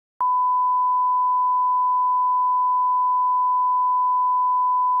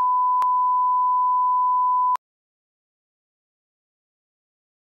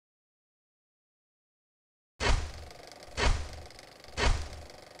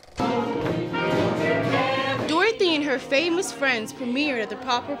her famous friends premiered at the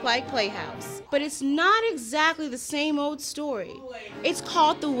Poplar Pike Playhouse. But it's not exactly the same old story. It's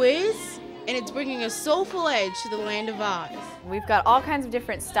called The Wiz, and it's bringing a soulful edge to the land of Oz. We've got all kinds of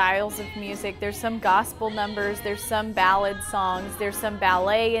different styles of music. There's some gospel numbers, there's some ballad songs, there's some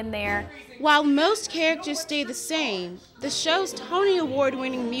ballet in there. While most characters stay the same, the show's Tony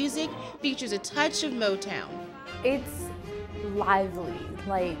Award-winning music features a touch of Motown. It's lively,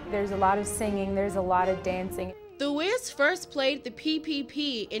 like there's a lot of singing, there's a lot of dancing. The Wiz first played the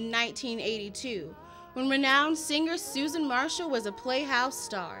PPP in 1982, when renowned singer Susan Marshall was a Playhouse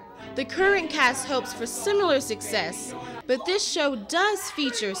star. The current cast hopes for similar success, but this show does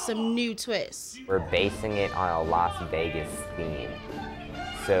feature some new twists. We're basing it on a Las Vegas theme,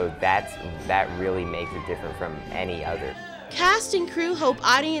 so that really makes it different from any other. Cast and crew hope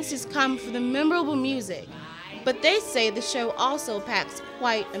audiences come for the memorable music, but they say the show also packs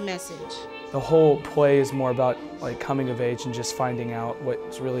quite a message. The whole play is more about like coming of age and just finding out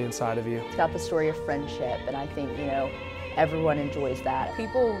what's really inside of you. It's got the story of friendship, and I think, everyone enjoys that.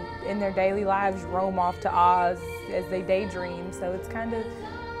 People in their daily lives roam off to Oz as they daydream, so it's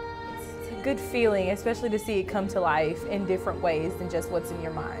a good feeling, especially to see it come to life in different ways than just what's in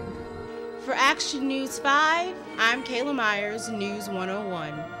your mind. For Action News 5, I'm Kayla Myers, News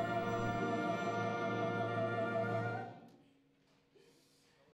 101.